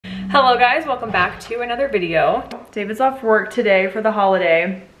Hello guys, welcome back to another video. David's off work today for the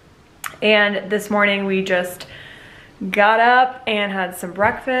holiday, and this morning we just got up and had some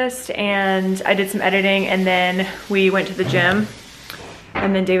breakfast, and I did some editing, and then we went to the gym,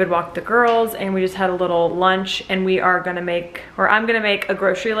 and then David walked the girls, and we just had a little lunch, and we are gonna make, or I'm gonna make a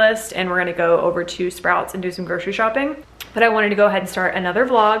grocery list, and we're gonna go over to Sprouts and do some grocery shopping. But I wanted to go ahead and start another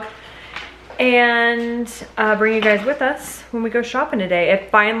vlog and bring you guys with us when we go shopping today. It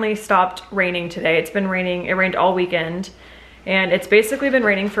finally stopped raining today. It's been raining, it rained all weekend, and it's basically been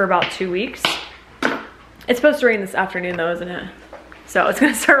raining for about 2 weeks. It's supposed to rain this afternoon though, isn't it? So it's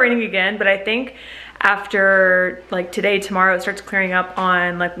gonna start raining again, but I think after like today, tomorrow, it starts clearing up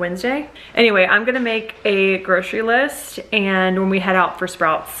on like Wednesday. Anyway, I'm gonna make a grocery list, and when we head out for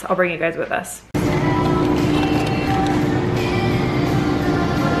Sprouts, I'll bring you guys with us.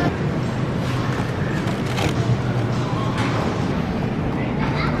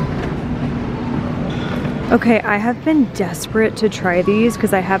 Okay, I have been desperate to try these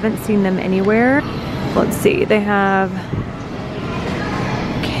because I haven't seen them anywhere. Let's see, they have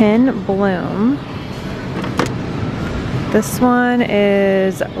Ken Bloom. This one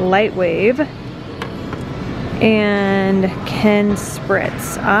is Light Wave. And Ken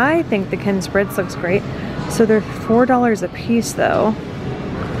Spritz. I think the Ken Spritz looks great. So they're $4 a piece though.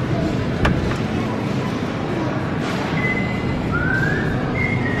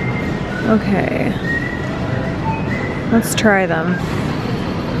 Okay. Let's try them.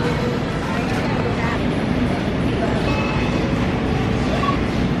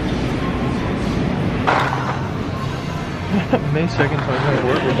 May 2nd, 2024,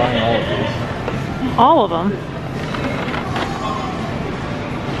 we're buying all of these. All of them?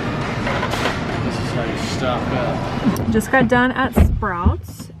 This is how you stock up. Just got done at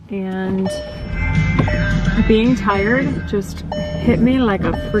Sprouts, and being tired just hit me like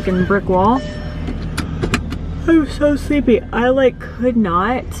a freaking brick wall. I'm so sleepy. I like could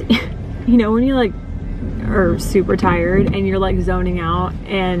not, you know, when you like are super tired and you're like zoning out,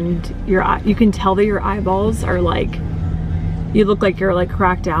 and you can tell that your eyeballs are like, you look like you're like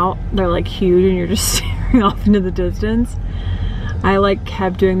cracked out. They're like huge and you're just staring off into the distance. I like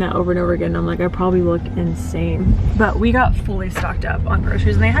kept doing that over and over again. I'm like, I probably look insane. But we got fully stocked up on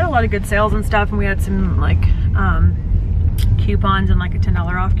groceries, and they had a lot of good sales and stuff, and we had some like coupons and like a $10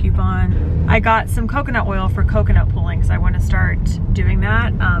 off coupon. I got some coconut oil for coconut pulling because I want to start doing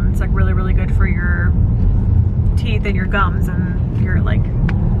that. It's like really good for your teeth and your gums and your like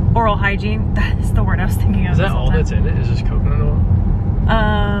oral hygiene. That's the word I was thinking of. Is that all that's in it? Is just coconut oil?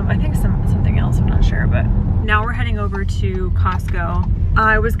 I think something else, I'm not sure. But now we're heading over to Costco.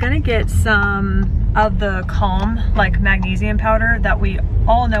 I was gonna get some of the Calm like magnesium powder that we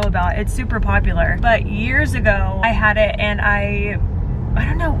all know about. It's super popular, but years ago I had it, and I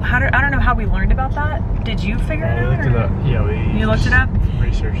don't know how we learned about that. Did you figure it out? We looked it up. Yeah, you looked it up?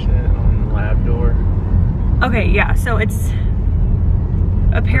 Researched it on Lab Door. Okay, yeah, so it's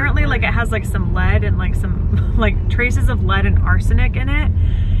apparently like it has like some lead and like some like traces of lead and arsenic in it,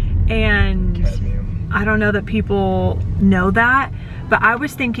 and Cadmium. I don't know that people know that, but I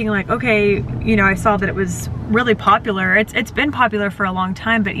was thinking like, okay, you know, I saw that it was really popular. It's been popular for a long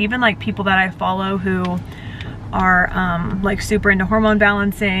time, but even like people that I follow who are like super into hormone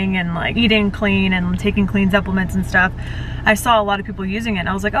balancing and like eating clean and taking clean supplements and stuff, I saw a lot of people using it, and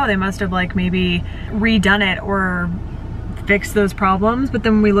I was like, oh, they must have like maybe redone it or fixed those problems. But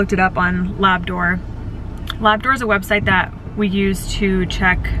then we looked it up on LabDoor. LabDoor is a website that we use to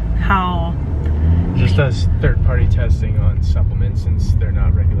check how Just does third-party testing on supplements since they're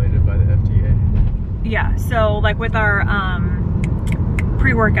not regulated by the FDA. Yeah, so like with our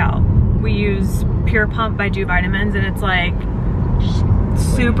pre-workout, we use Pure Pump by Dew Vitamins, and it's like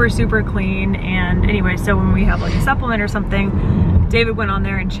super clean. And anyway, so when we have like a supplement or something, David went on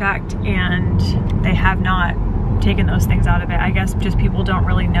there and checked, and they have not taken those things out of it. I guess just people don't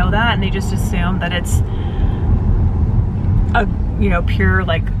really know that, and they just assume that it's a, you know, pure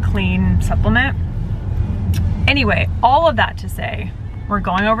like clean supplement. Anyway, all of that to say, we're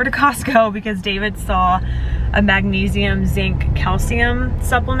going over to Costco because David saw a magnesium, zinc, calcium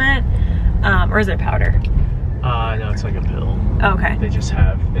supplement. Or is it powder? No, it's like a pill. Okay. They just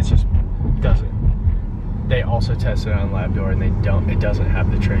have, they also test it on LabDoor, and it doesn't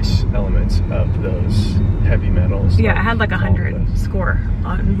have the trace elements of those heavy metals. Yeah, it had like 100 score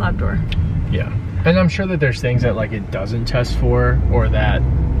on LabDoor. Yeah. And I'm sure that there's things that like it doesn't test for, or that,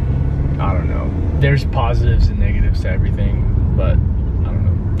 I don't know. There's positives and negatives to everything, but I don't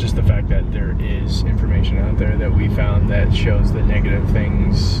know. Just the fact that there is information out there that we found that shows the negative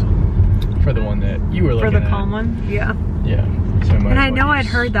things for the one that you were looking at. For the Calm one? Yeah. Yeah. So and I know I'd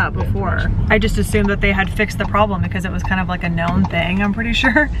heard that before. I just assumed that they had fixed the problem because it was kind of like a known thing, I'm pretty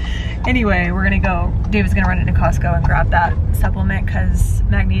sure. Anyway, we're gonna go, David's gonna run into Costco and grab that supplement because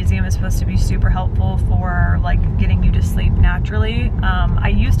magnesium is supposed to be super helpful for like getting you to sleep naturally. I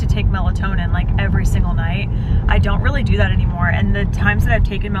used to take melatonin like every single night. I don't really do that anymore. And the times that I've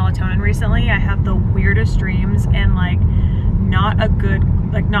taken melatonin recently, I have the weirdest dreams and like not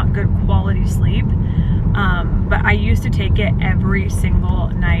good quality sleep. But I used to take it every single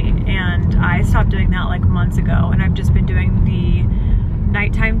night and I stopped doing that like months ago, and I've just been doing the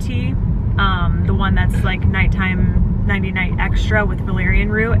nighttime tea, the one that's like nighttime 90-night extra with valerian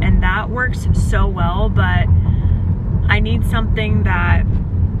root, and that works so well. But I need something that,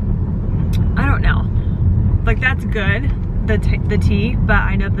 I don't know, like that's good, the tea, but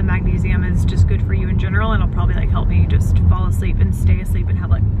I know the magnesium is just good for you in general, and it'll probably like help me just fall asleep and stay asleep and have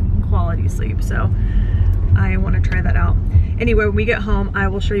like quality sleep. So I want to try that out. Anyway, when we get home, I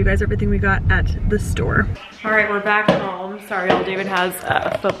will show you guys everything we got at the store. All right, we're back home. Sorry, y'all, David has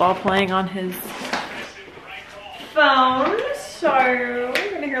football playing on his phone, so you're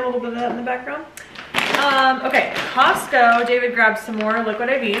gonna hear a little bit of that in the background. Okay, Costco, David grabbed some more liquid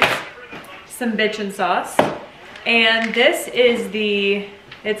IVs, some bitchin' sauce, and this is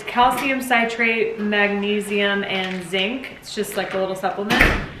it's calcium citrate, magnesium, and zinc. It's just like a little supplement.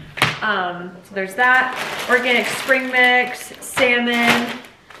 So there's that, organic spring mix, salmon,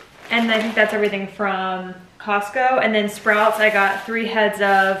 and I think that's everything from Costco. And then Sprouts, I got 3 heads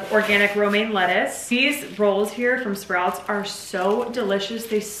of organic romaine lettuce. These rolls here from Sprouts are so delicious.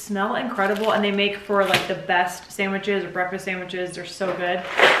 They smell incredible, and they make for like the best sandwiches or breakfast sandwiches. They're so good.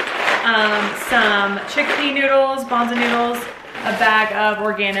 Some chickpea noodles, bonza noodles, a bag of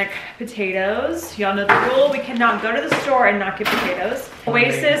organic potatoes. Y'all know the rule, we cannot go to the store and not get potatoes.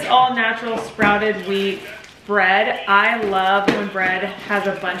 Oasis all natural sprouted wheat bread. I love when bread has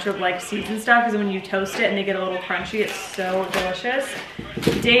a bunch of like seeds and stuff, because when you toast it and they get a little crunchy, it's so delicious.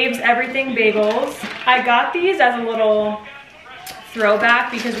 Dave's Everything bagels. I got these as a little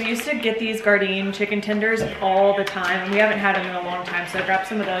throwback because we used to get these Gardein chicken tenders all the time, and we haven't had them in a long time, so I grabbed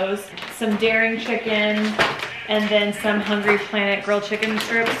some of those. Some Daring chicken, and then some Hungry Planet grilled chicken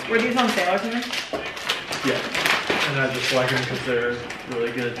strips. Were these on sale or something? Yeah, and I just like them because they're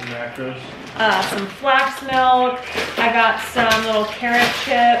really good in macros. Some flax milk. I got some little carrot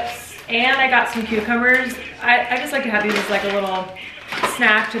chips, and I got some cucumbers. I just like to have these as like a little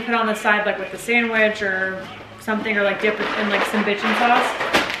snack to put on the side, like with the sandwich or something, or like dip it in like some bitchin' sauce.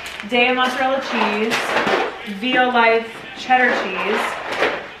 Daiya mozzarella cheese, Vio Life cheddar cheese,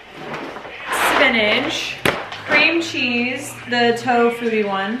 spinach, cream cheese, the tofu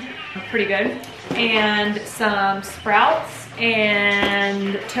one, pretty good, and some Sprouts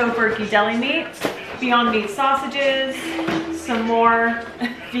and Tofurkey deli meat, Beyond Meat sausages, some more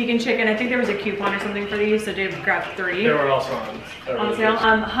vegan chicken. I think there was a coupon or something for these, so Dave grabbed 3. They were also on sale.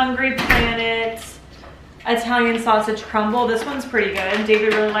 Hungry Planet Italian sausage crumble. This one's pretty good.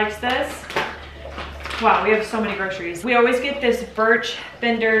 David really likes this. Wow, we have so many groceries. We always get this Birch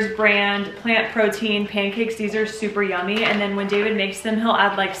Benders brand plant protein pancakes. These are super yummy. And then when David makes them, he'll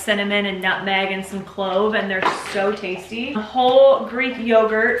add like cinnamon and nutmeg and some clove, and they're so tasty. Whole Greek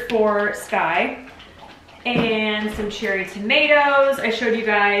yogurt for Sky, and some cherry tomatoes. I showed you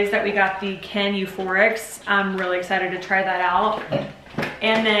guys that we got the Ken Euphorics. I'm really excited to try that out.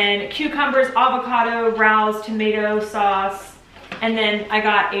 And then cucumbers, avocado, Rouse tomato sauce. And then I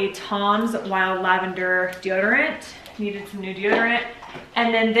got a Tom's Wild Lavender deodorant. Needed some new deodorant.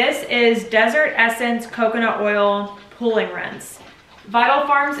 And then this is Desert Essence Coconut Oil Pooling Rinse. Vital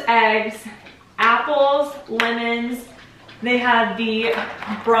Farms eggs, apples, lemons. They have the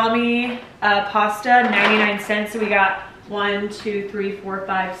Brahmi pasta, 99 cents. So we got 1, 2, 3, 4,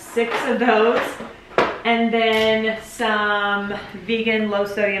 5, 6 of those. And then some vegan low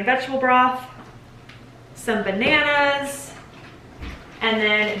sodium vegetable broth, some bananas, and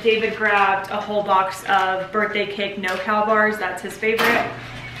then David grabbed a whole box of birthday cake no-cal bars. That's his favorite.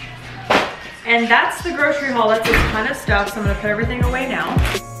 And that's the grocery haul. That's a ton of stuff, so I'm gonna put everything away now.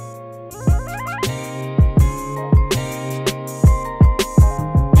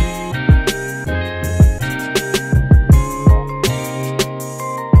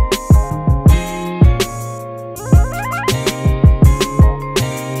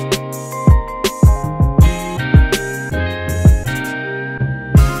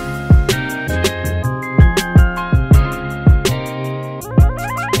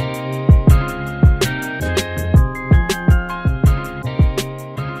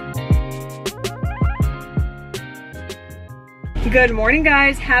 Good morning,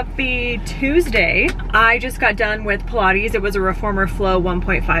 guys. Happy Tuesday. I just got done with Pilates. It was a Reformer Flow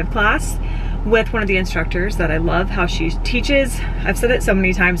 1.5 class with one of the instructors that I love how she teaches. I've said it so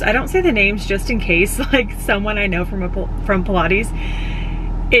many times. I don't say the names just in case like someone I know from Pilates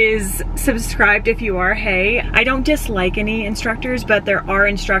is subscribed. If you are, hey. I don't dislike any instructors, but there are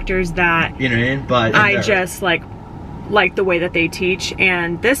instructors that you know what I mean? But I just like the way that they teach.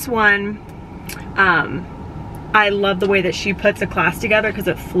 And this one, I love the way that she puts a class together because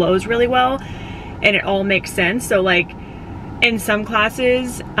it flows really well and it all makes sense. So like in some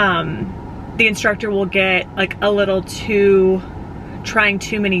classes, the instructor will get like a little too trying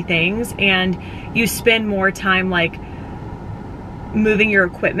too many things, and you spend more time like moving your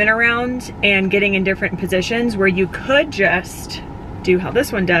equipment around and getting in different positions where you could just do how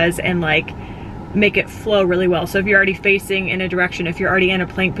this one does and like make it flow really well. So if you're already facing in a direction, if you're already in a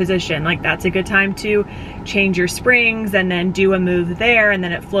plank position, like that's a good time to change your springs and then do a move there, and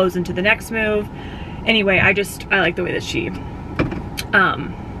then it flows into the next move. Anyway, I like the way that she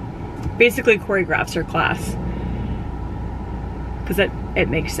basically choreographs her class because it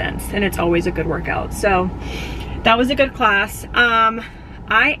makes sense and it's always a good workout. So that was a good class.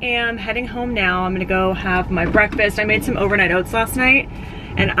 I am heading home now. I'm gonna go have my breakfast. I made some overnight oats last night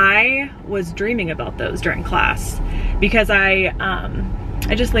and I was dreaming about those during class because I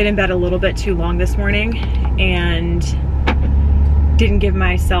just laid in bed a little bit too long this morning and didn't give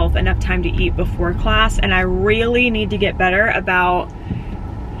myself enough time to eat before class, and I really need to get better about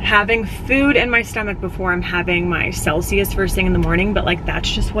having food in my stomach before I'm having my Celsius first thing in the morning. But like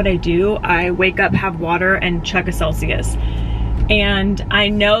that's just what I do. I wake up, have water, and chug a Celsius. And I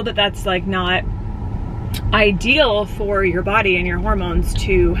know that that's like not ideal for your body and your hormones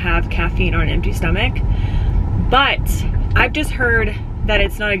to have caffeine on an empty stomach, but I've just heard that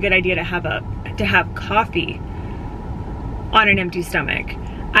it's not a good idea to have coffee on an empty stomach.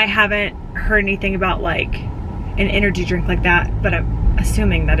 I haven't heard anything about like an energy drink like that, but I'm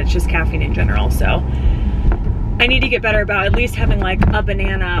assuming that it's just caffeine in general. So I need to get better about at least having like a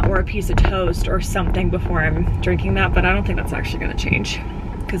banana or a piece of toast or something before I'm drinking that, but I don't think that's actually gonna change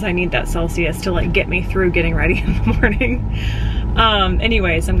because I need that Celsius to like get me through getting ready in the morning.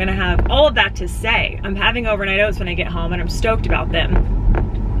 Anyways, I'm gonna have all of that to say. I'm having overnight oats when I get home and I'm stoked about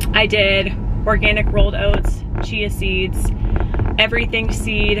them. I did organic rolled oats, chia seeds, everything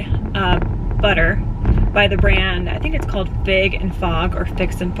seed butter by the brand, I think it's called Fig and Fog or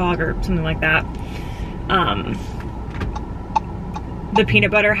Fix and Fog or something like that. The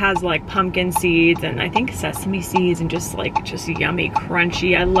peanut butter has like pumpkin seeds and I think sesame seeds and just yummy,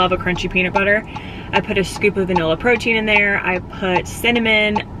 crunchy. I love a crunchy peanut butter. I put a scoop of vanilla protein in there. I put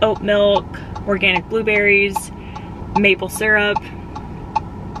cinnamon, oat milk, organic blueberries, maple syrup.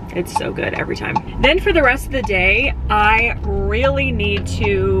 It's so good every time. Then for the rest of the day, I really need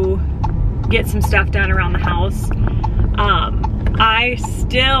to get some stuff done around the house. I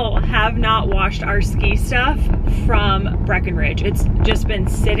still have not washed our ski stuff from Breckenridge. It's just been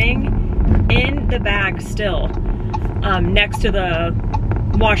sitting in the bag still next to the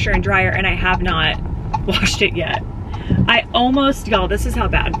washer and dryer, and I have not washed it yet. Y'all, this is how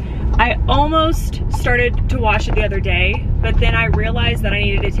bad. I almost started to wash it the other day, but then I realized that I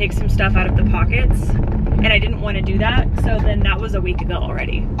needed to take some stuff out of the pockets, and I didn't want to do that, so then that was a week ago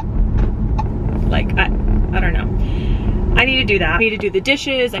already. Like, I don't know. I need to do that. I need to do the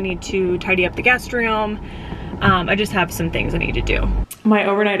dishes. I need to tidy up the guest room. I just have some things I need to do. My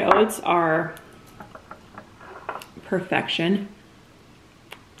overnight oats are perfection.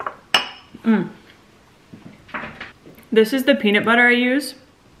 This is the peanut butter I use,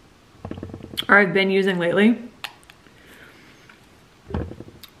 or I've been using lately.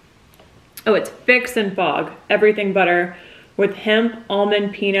 Oh, it's Fix and Fog, everything butter with hemp,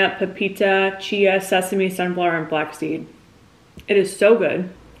 almond, peanut, pepita, chia, sesame, sunflower, and flaxseed. It is so good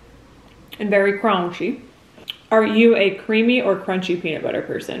and very crunchy. Are you a creamy or crunchy peanut butter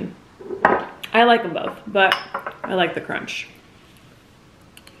person? I like them both, but I like the crunch.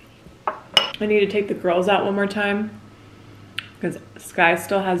 I need to take the girls out one more time because Sky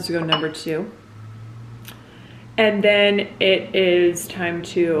still has to go number 2. And then it is time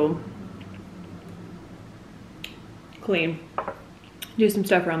to clean, do some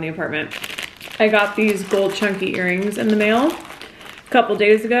stuff around the apartment. I got these gold chunky earrings in the mail a couple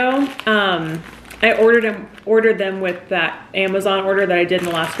days ago. I ordered them with that Amazon order that I did in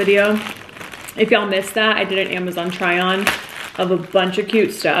the last video. If y'all missed that, I did an Amazon try on of a bunch of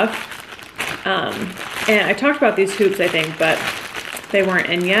cute stuff. And I talked about these hoops, I think, but they weren't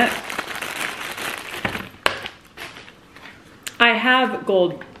in yet. I have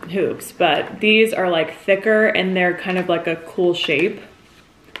gold hoops, but these are like thicker and they're kind of like a cool shape.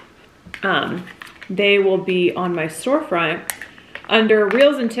 They will be on my storefront under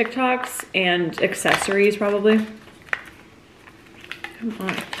Reels and TikToks and accessories probably. Come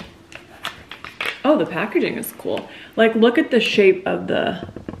on. Oh, the packaging is cool. Like, look at the shape of the,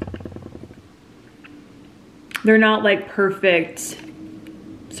 they're not like perfect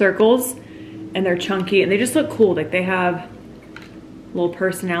circles and they're chunky and they just look cool. Like they have a little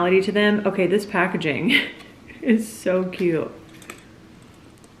personality to them. Okay, this packaging is so cute.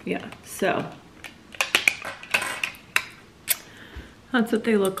 Yeah, so that's what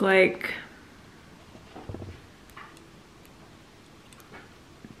they look like.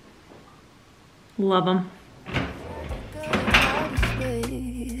 Love them.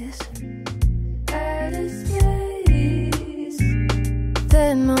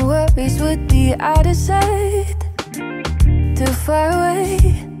 Then my worries would be out of sight, too far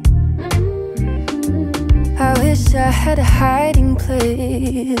away. I wish I had a hiding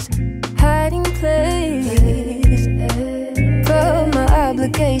place from my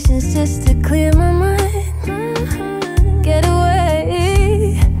obligations just to clear my mind. Get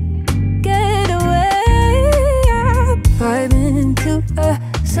away, vibing to a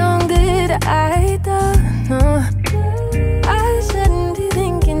song that I don't know. I shouldn't be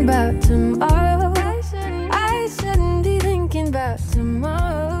thinking about tomorrow. I shouldn't be thinking about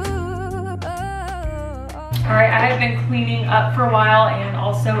tomorrow. All right, I have been cleaning up for a while and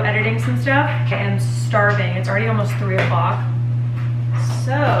also editing some stuff. I am starving. It's already almost 3 o'clock.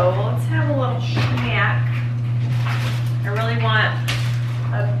 So let's have a little snack. I really want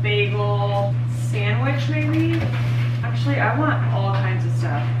a bagel sandwich maybe. Actually, I want all kinds of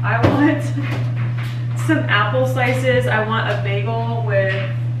stuff. I want some apple slices. I want a bagel with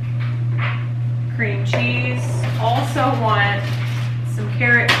cream cheese. Also want some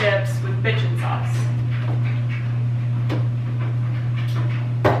carrot chips with bitchin' sauce.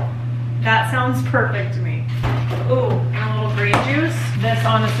 That sounds perfect to me. Ooh, and a little green juice. This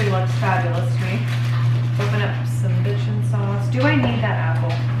honestly looks fabulous to me. Open up some bitchin' sauce. Do I need that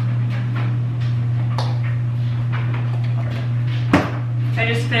apple? I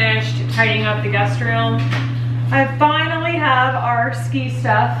just finished tidying up the guest room. I finally have our ski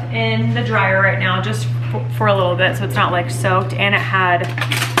stuff in the dryer right now, just for a little bit, so it's not like soaked. And it had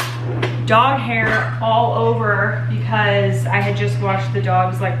dog hair all over because I had just washed the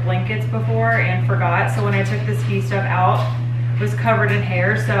dogs like blankets before and forgot. So when I took the ski stuff out, it was covered in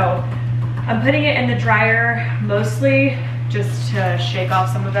hair. So I'm putting it in the dryer mostly just to shake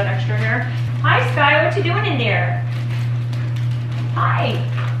off some of that extra hair. Hi Sky, what you doing in there? Hi.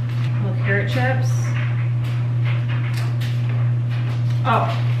 Little carrot chips.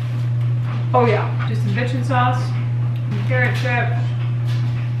 Oh yeah, just some bitchin' sauce, some carrot chips,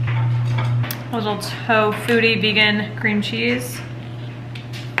 a little tofu vegan cream cheese.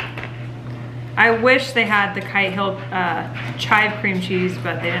 I wish they had the Kite Hill chive cream cheese,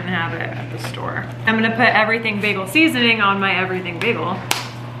 but they didn't have it at the store. I'm gonna put everything bagel seasoning on my everything bagel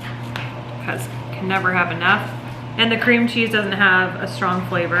because I can never have enough. And the cream cheese doesn't have a strong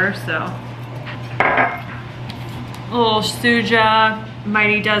flavor, so. A little Suja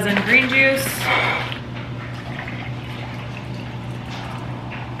Mighty Dozen green juice.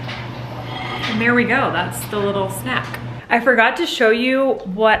 And there we go, that's the little snack. I forgot to show you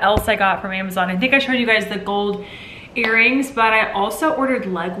what else I got from Amazon. I think I showed you guys the gold earrings, but I also ordered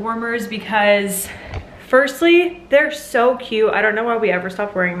leg warmers because firstly, they're so cute. I don't know why we ever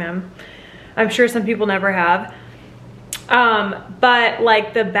stopped wearing them. I'm sure some people never have. But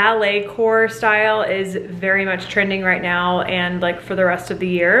like the ballet core style is very much trending right now and like for the rest of the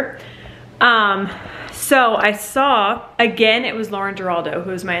year. So I saw, again, it was Lauren Giraldo,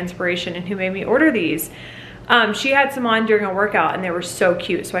 who was my inspiration and who made me order these. She had some on during a workout and they were so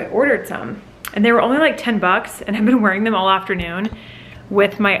cute. So I ordered some and they were only like 10 bucks and I've been wearing them all afternoon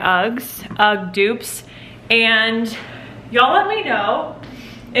with my Ugg dupes. And y'all let me know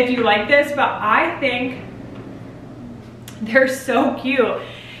if you like this, but I think they're so cute.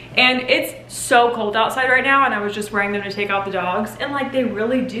 And it's so cold outside right now and I was just wearing them to take out the dogs and like they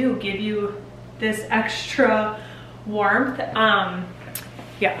really do give you this extra warmth.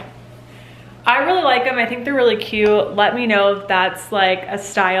 Yeah, I really like them. I think they're really cute. Let me know if that's like a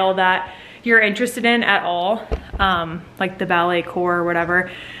style that you're interested in at all, like the ballet core or whatever.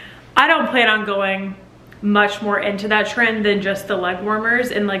 I don't plan on going much more into that trend than just the leg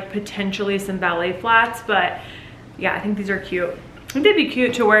warmers and like potentially some ballet flats, but yeah, I think these are cute. I think they'd be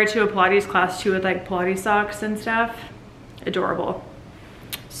cute to wear to a Pilates class too with like Pilates socks and stuff. Adorable.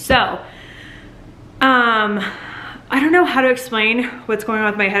 So, I don't know how to explain what's going on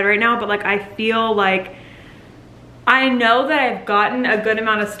with my head right now, but like I feel like I know that I've gotten a good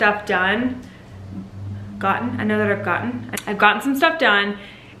amount of stuff done. I've gotten some stuff done,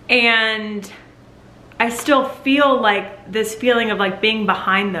 and I still feel like this feeling of like being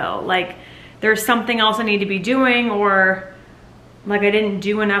behind though. Like there's something else I need to be doing, or like I didn't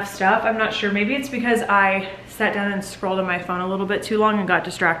do enough stuff. I'm not sure. Maybe it's because I sat down and scrolled on my phone a little bit too long and got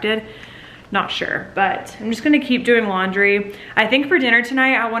distracted. Not sure, but I'm just gonna keep doing laundry. I think for dinner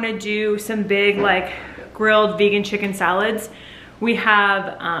tonight, I wanna do some big like grilled vegan chicken salads. We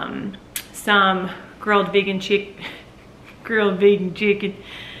have some grilled vegan chicken.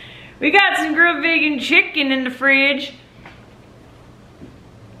 We got some grilled vegan chicken in the fridge.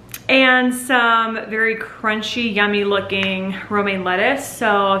 And some very crunchy, yummy looking romaine lettuce. So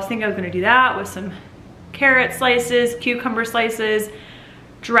I was thinking I was gonna do that with some carrot slices, cucumber slices,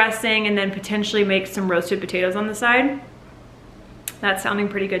 dressing, and then potentially make some roasted potatoes on the side. That's sounding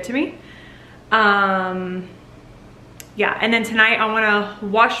pretty good to me. Yeah, and then tonight I wanna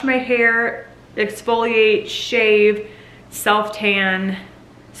wash my hair, exfoliate, shave, self-tan,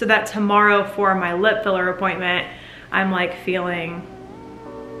 so that tomorrow for my lip filler appointment, I'm like feeling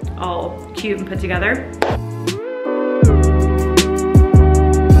all cute and put together.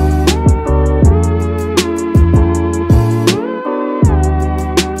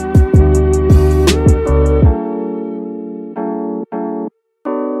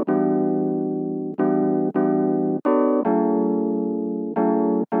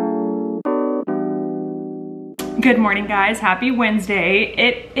 Good morning, guys. Happy Wednesday.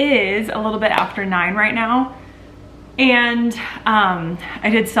 It is a little bit after 9 right now. And I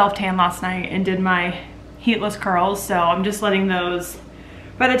did self-tan last night and did my heatless curls. So I'm just letting those,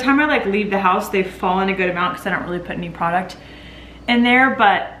 by the time I like leave the house, they've fallen a good amount because I don't really put any product in there.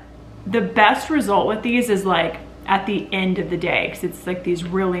 But the best result with these is like at the end of the day, because it's like these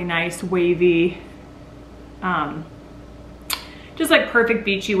really nice wavy, just like perfect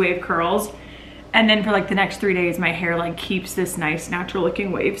beachy wave curls. And then for like the next 3 days, my hair like keeps this nice natural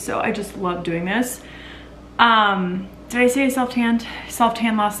looking wave. So I just love doing this. Did I say I self-tanned?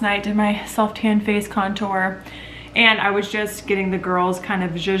 Self-tanned last night, did my self-tan face contour. And I was just getting the girls kind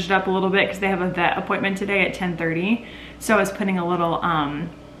of zhuzhed up a little bit because they have a vet appointment today at 10:30. So I was putting a little,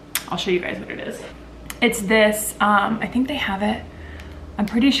 I'll show you guys what it is. It's this, I think they have it. I'm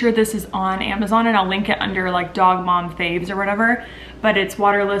pretty sure this is on Amazon, and I'll link it under like Dog Mom Faves or whatever. But it's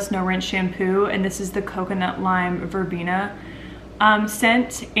waterless, no rinse shampoo, and this is the coconut lime verbena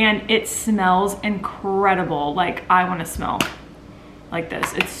scent, and it smells incredible. Like I want to smell like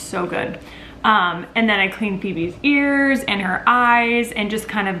this. It's so good. And then I cleaned Phoebe's ears and her eyes and just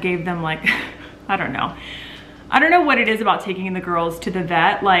kind of gave them like, I don't know what it is about taking the girls to the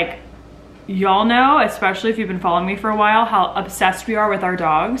vet. Like y'all know, especially if you've been following me for a while, how obsessed we are with our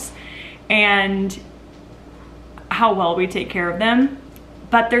dogs and how well we take care of them.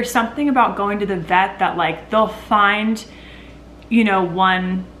 But there's something about going to the vet that like they'll find, you know,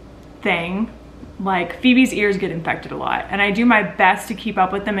 one thing. Like Phoebe's ears get infected a lot, and I do my best to keep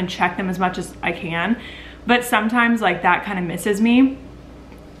up with them and check them as much as I can, but sometimes like that kind of misses me.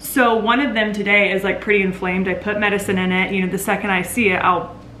 So one of them today is like pretty inflamed. I put medicine in it, you know, the second I see it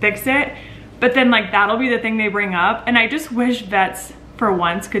I'll fix it, but then like that'll be the thing they bring up. And I just wish vets for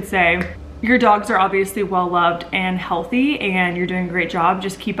once could say, your dogs are obviously well loved and healthy and you're doing a great job,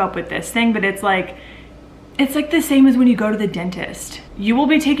 just keep up with this thing. But it's like the same as when you go to the dentist. You will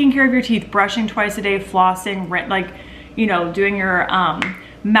be taking care of your teeth, brushing twice a day, flossing, like, you know, doing your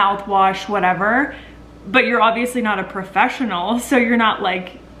mouthwash, whatever, but you're obviously not a professional, so you're not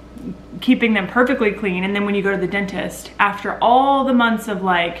like keeping them perfectly clean. And then when you go to the dentist, after all the months of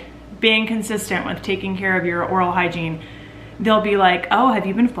like being consistent with taking care of your oral hygiene, they'll be like, oh, have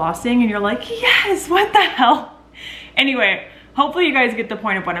you been flossing? And you're like, yes, what the hell? Anyway, hopefully you guys get the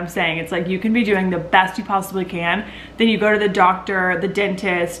point of what I'm saying. It's like you can be doing the best you possibly can. Then you go to the doctor, the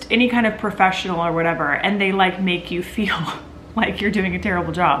dentist, any kind of professional or whatever, and they like make you feel like you're doing a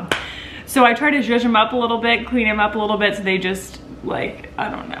terrible job. So I try to zhuzh them up a little bit, clean them up a little bit, so they just like,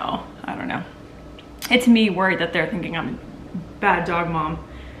 I don't know. It's me worried that they're thinking I'm a bad dog mom,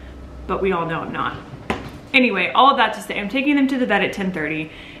 but we all know I'm not. Anyway, all of that to say, I'm taking them to the vet at 10:30.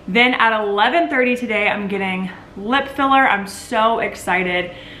 Then at 11:30 today, I'm getting lip filler. I'm so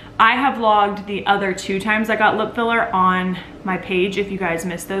excited. I have vlogged the other 2 times I got lip filler on my page. If you guys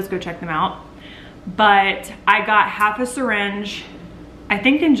missed those, go check them out. But I got half a syringe, I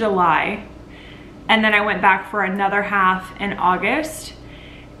think in July. And then I went back for another half in August.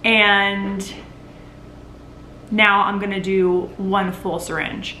 And now I'm gonna do 1 full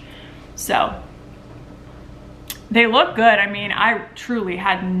syringe. So They look good. I mean, I truly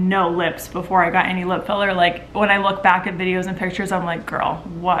had no lips before I got any lip filler. Like, when I look back at videos and pictures, I'm like, girl,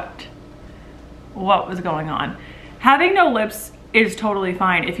 what was going on? Having no lips is totally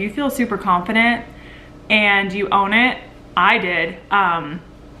fine. If you feel super confident and you own it, I did,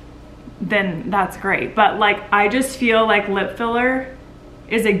 then that's great. But like, I just feel like lip filler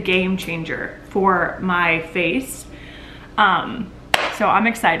is a game changer for my face. So I'm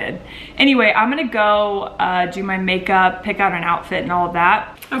excited. Anyway, I'm gonna go do my makeup, pick out an outfit and all of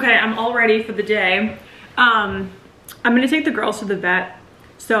that. Okay, I'm all ready for the day. I'm gonna take the girls to the vet.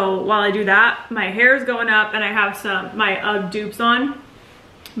 So while I do that, my hair is going up and I have my UGG dupes on.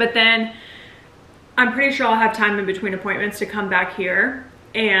 But then I'm pretty sure I'll have time in between appointments to come back here.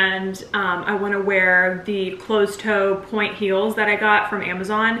 And I wanna wear the closed toe point heels that I got from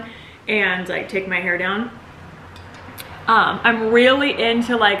Amazon and like take my hair down. I'm really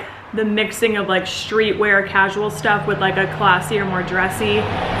into like the mixing of like streetwear casual stuff with like a classier, more dressy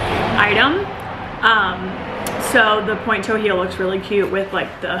item. So the point toe heel looks really cute with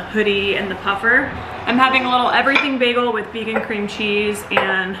like the hoodie and the puffer. I'm having a little everything bagel with vegan cream cheese,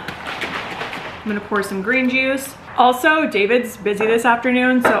 and I'm gonna pour some green juice. Also, David's busy this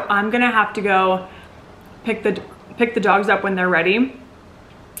afternoon, so I'm gonna have to go pick the dogs up when they're ready.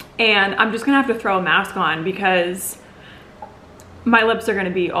 And I'm just gonna have to throw a mask on because my lips are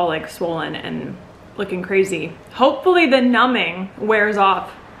gonna be all like swollen and looking crazy. Hopefully the numbing wears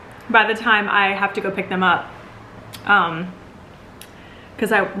off by the time I have to go pick them up,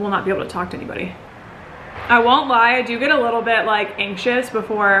 because I will not be able to talk to anybody. I won't lie, I do get a little bit like anxious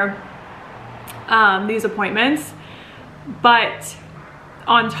before these appointments, but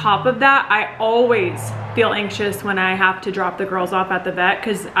on top of that, I always feel anxious when I have to drop the girls off at the vet,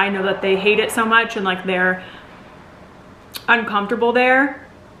 because I know that they hate it so much and like they're uncomfortable there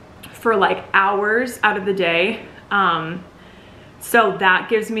for like hours out of the day. So that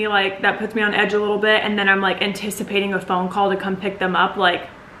gives me like, that puts me on edge a little bit, and then I'm like anticipating a phone call to come pick them up like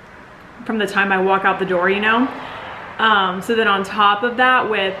from the time I walk out the door, you know? So then on top of that,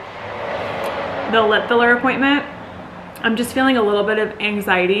 with the lip filler appointment, I'm just feeling a little bit of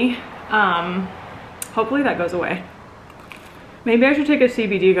anxiety. Hopefully that goes away. Maybe I should take a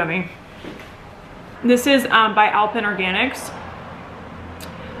CBD gummy. This is by Alpine Organics.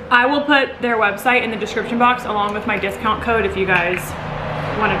 I will put their website in the description box along with my discount code if you guys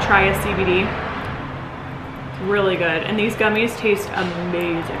want to try a CBD. It's really good. And these gummies taste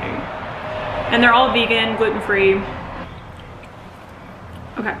amazing. And they're all vegan, gluten-free.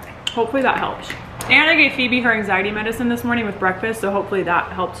 Okay, hopefully that helps. And I gave Phoebe her anxiety medicine this morning with breakfast, so hopefully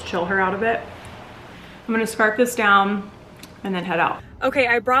that helps chill her out a bit. I'm gonna scarf this down and then head out. Okay,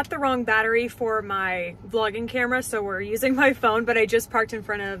 I brought the wrong battery for my vlogging camera, so we're using my phone, but I just parked in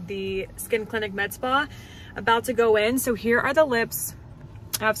front of the Skin Clinic Med Spa, about to go in. So here are the lips.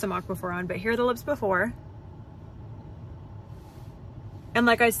 I have some Aquaphor on, but here are the lips before. And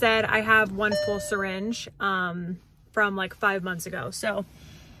like I said, I have one full syringe from like 5 months ago. So,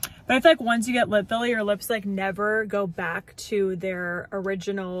 but I feel like once you get lip filler, your lips like never go back to their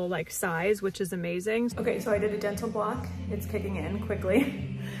original like size, which is amazing. Okay, so I did a dental block. It's kicking in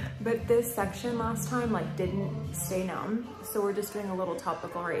quickly. But this section last time like didn't stay numb. So we're just doing a little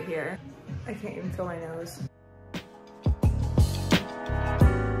topical right here. I can't even feel my nose.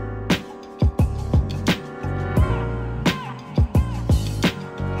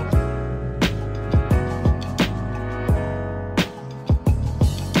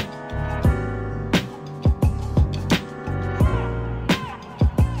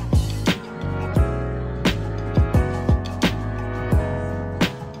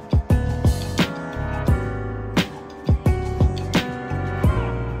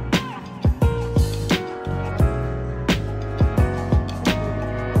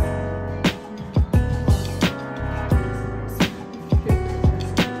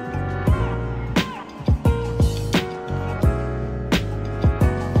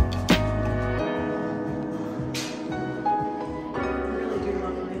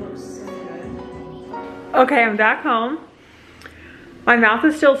 Okay, I'm back home. My mouth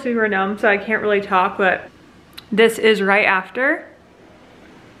is still super numb, so I can't really talk, but this is right after.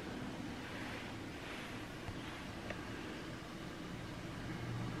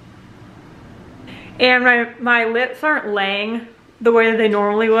 And my lips aren't laying the way that they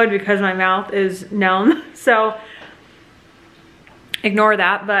normally would because my mouth is numb. So ignore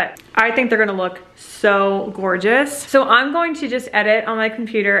that, but I think they're gonna look so gorgeous. So I'm going to just edit on my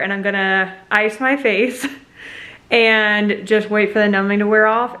computer and I'm gonna ice my face and just wait for the numbing to wear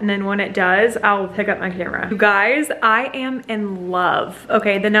off. And then when it does, I'll pick up my camera. You guys, I am in love.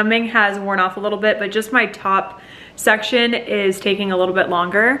 Okay, the numbing has worn off a little bit, but just my top section is taking a little bit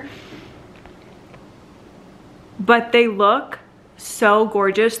longer. But they look so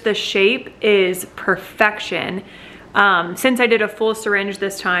gorgeous. The shape is perfection. Since I did a full syringe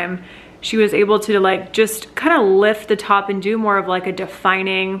this time, she was able to like just kind of lift the top and do more of like a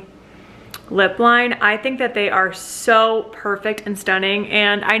defining lip line. I think that they are so perfect and stunning,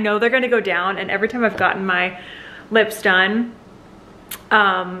 and I know they're gonna go down. And every time I've gotten my lips done,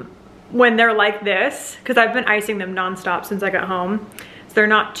 when they're like this, because I've been icing them nonstop since I got home, so they're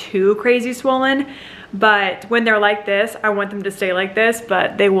not too crazy swollen, but when they're like this, I want them to stay like this,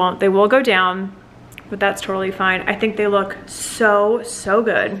 but they won't. They will go down, but that's totally fine. I think they look so, so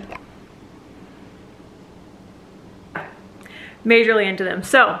good. Majorly into them.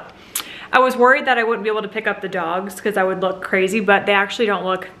 So I was worried that I wouldn't be able to pick up the dogs because I would look crazy, but they actually don't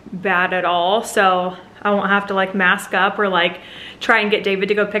look bad at all. So I won't have to like mask up or like try and get David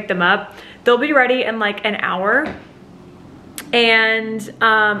to go pick them up. They'll be ready in like an hour. And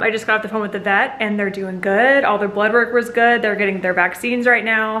I just got off the phone with the vet and they're doing good. All their blood work was good. They're getting their vaccines right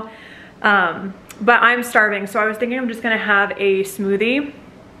now. But I'm starving. So I was thinking I'm just gonna have a smoothie,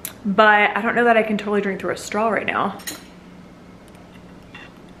 but I don't know that I can totally drink through a straw right now.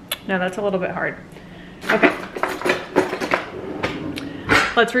 No, that's a little bit hard. Okay,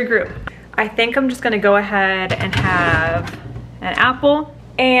 let's regroup. I think I'm just gonna go ahead and have an apple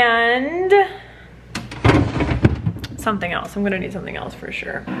and something else. I'm gonna need something else for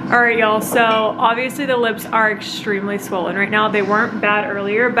sure. All right, y'all, so obviously the lips are extremely swollen right now. They weren't bad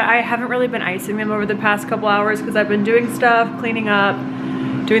earlier, but I haven't really been icing them over the past couple hours because I've been doing stuff, cleaning up,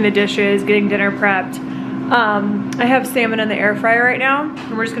 doing the dishes, getting dinner prepped. I have salmon in the air fryer right now,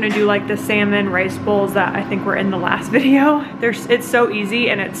 and we're just gonna do like the salmon rice bowls that I think were in the last video. It's so easy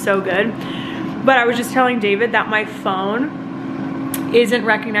and it's so good. But I was just telling David that my phone isn't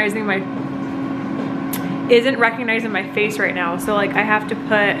recognizing my face right now. So like I have to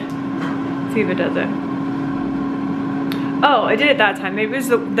put, see if it does it. Oh, I did it that time. Maybe it was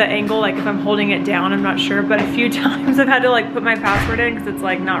the angle, like if I'm holding it down, I'm not sure. But a few times I've had to like put my password in because it's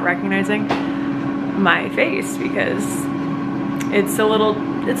like not recognizing my face because it's a little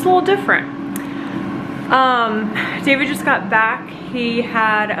different. David just got back. He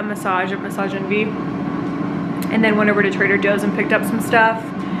had a massage at Massage Envy and then went over to Trader Joe's and picked up some stuff.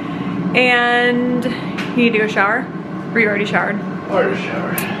 And you need to go shower? Or you already showered? Already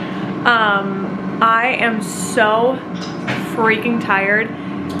showered. I am so freaking tired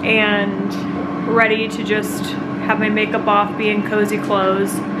and ready to just have my makeup off, be in cozy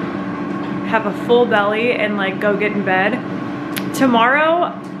clothes, have a full belly, and like go get in bed.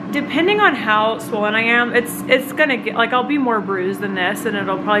 Tomorrow, depending on how swollen I am, it's gonna get, like I'll be more bruised than this, and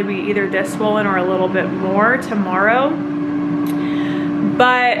it'll probably be either this swollen or a little bit more tomorrow.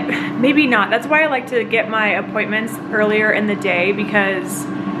 But maybe not. That's why I like to get my appointments earlier in the day, because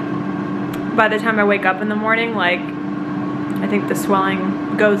by the time I wake up in the morning, like I think the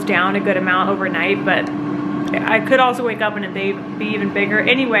swelling goes down a good amount overnight, but I could also wake up and it may be even bigger.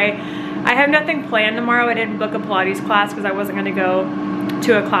 Anyway, I have nothing planned tomorrow. I didn't book a Pilates class because I wasn't gonna go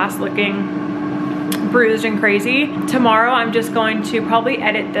to a class looking bruised and crazy. Tomorrow I'm just going to probably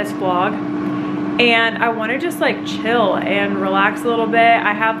edit this vlog, and I want to just like chill and relax a little bit.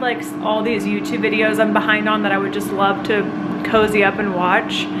 I have like all these YouTube videos I'm behind on that I would just love to cozy up and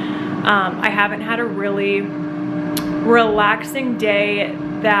watch. I haven't had a really relaxing day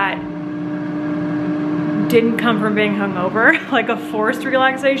that didn't come from being hungover, like a forced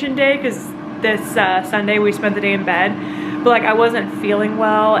relaxation day, because this Sunday we spent the day in bed, but like I wasn't feeling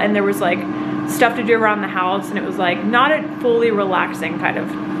well and there was like stuff to do around the house, and it was like not a fully relaxing kind of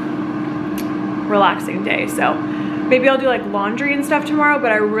relaxing day. So maybe I'll do like laundry and stuff tomorrow,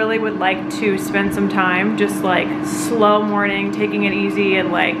 but I really would like to spend some time just like slow morning, taking it easy,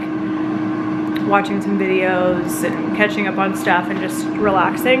 and like watching some videos and catching up on stuff and just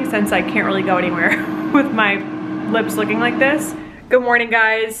relaxing, since I can't really go anywhere with my lips looking like this. Good morning,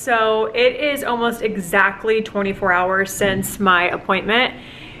 guys. So it is almost exactly 24 hours since my appointment,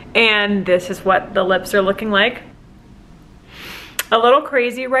 and this is what the lips are looking like. A little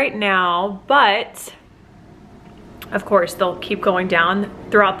crazy right now, but of course they'll keep going down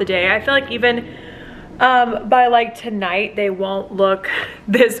throughout the day. I feel like even by like tonight they won't look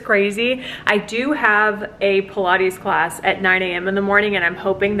this crazy. I do have a Pilates class at 9 a.m. in the morning, and I'm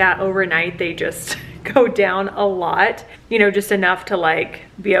hoping that overnight they just go down a lot, you know, just enough to like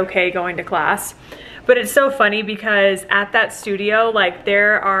be okay going to class. But it's so funny because at that studio, like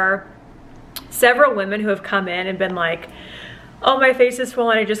there are several women who have come in and been like, oh, my face is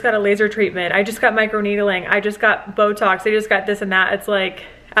swollen, I just got a laser treatment, I just got microneedling, I just got Botox, I just got this and that. It's like,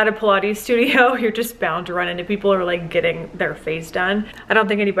 at a Pilates studio, you're just bound to run into people who are like getting their face done. I don't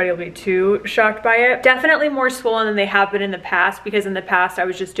think anybody will be too shocked by it. Definitely more swollen than they have been in the past, because in the past I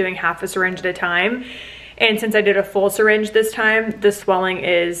was just doing half a syringe at a time. And since I did a full syringe this time, the swelling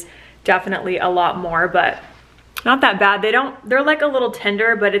is definitely a lot more, but not that bad. They're like a little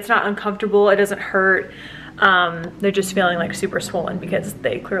tender, but it's not uncomfortable. It doesn't hurt. They're just feeling like super swollen because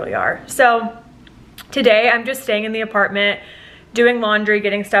they clearly are. So today I'm just staying in the apartment, doing laundry,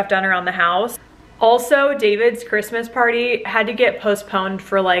 getting stuff done around the house. Also, David's Christmas party had to get postponed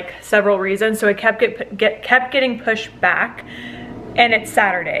for like several reasons, so it kept getting pushed back, and it's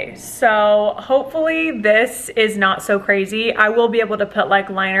Saturday. So hopefully this is not so crazy. I will be able to put like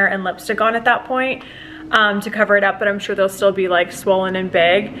liner and lipstick on at that point to cover it up, but I'm sure they'll still be like swollen and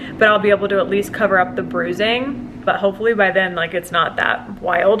big, but I'll be able to at least cover up the bruising. But hopefully by then, like, it's not that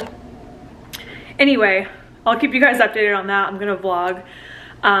wild. Anyway, I'll keep you guys updated on that. I'm gonna vlog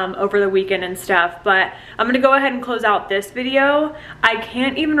over the weekend and stuff, but I'm gonna go ahead and close out this video. I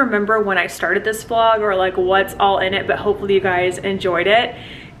can't even remember when I started this vlog or like what's all in it, but hopefully you guys enjoyed it.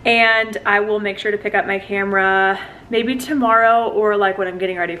 And I will make sure to pick up my camera maybe tomorrow or like when I'm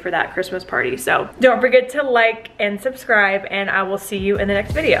getting ready for that Christmas party. So don't forget to like and subscribe, and I will see you in the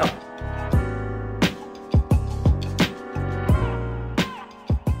next video.